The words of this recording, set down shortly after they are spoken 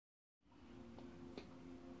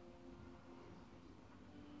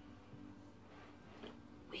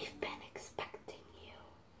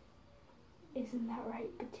Isn't that right,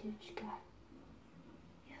 Batuchka?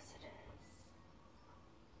 Yes, it is.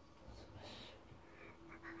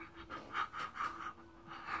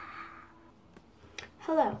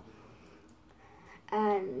 Hello.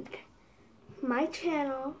 And my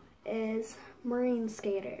channel is Marine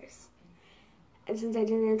Skaters. And since I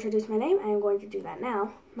didn't introduce my name, I am going to do that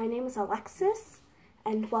now. My name is Alexis,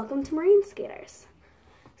 and welcome to Marine Skaters.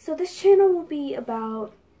 So this channel will be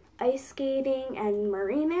about ice skating and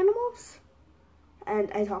marine animals.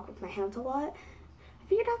 And I talk with my hands a lot. I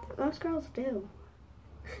figured out that most girls do.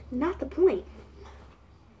 Not the point.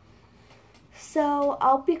 So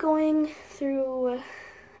I'll be going through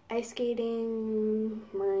ice skating,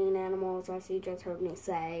 marine animals, as you just heard me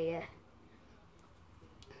say.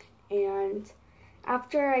 And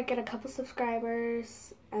after I get a couple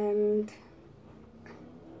subscribers, and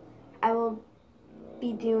I will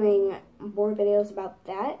be doing more videos about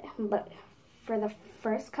that. But for the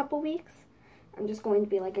first couple weeks, I'm just going to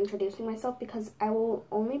be like introducing myself, because I will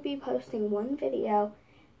only be posting one video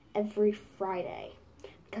every Friday.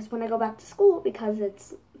 Because when I go back to school, because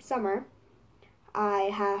it's summer, I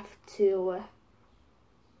have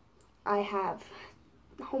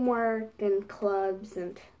homework and clubs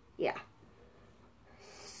and yeah.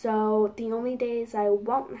 So the only days I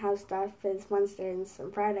won't have stuff is Wednesdays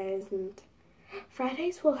and Fridays, and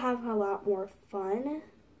Fridays will have a lot more fun,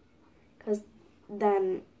 because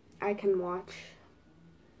then I can watch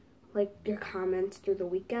like your comments through the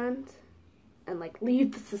weekend and like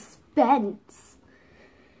leave the suspense.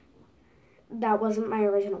 That wasn't my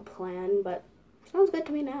original plan, but sounds good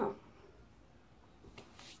to me now.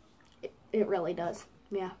 It really does,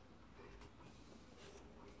 yeah.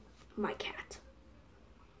 My cat.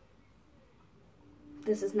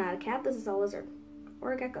 This is not a cat, this is a lizard.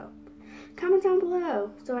 Or a gecko. Comment down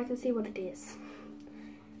below so I can see what it is.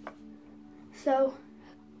 So,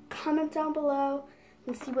 comment down below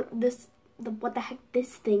and see what the heck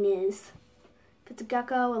this thing is. If it's a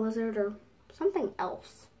gecko, a lizard, or something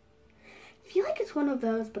else. I feel like it's one of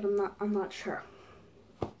those, but I'm not sure.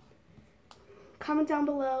 Comment down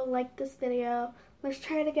below, like this video. Let's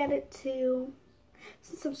try to get it to,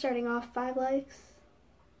 since I'm starting off, 5 likes.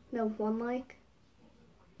 No, 1 like.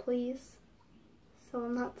 Please. So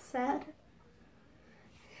I'm not sad.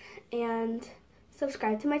 And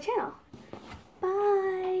subscribe to my channel. Bye.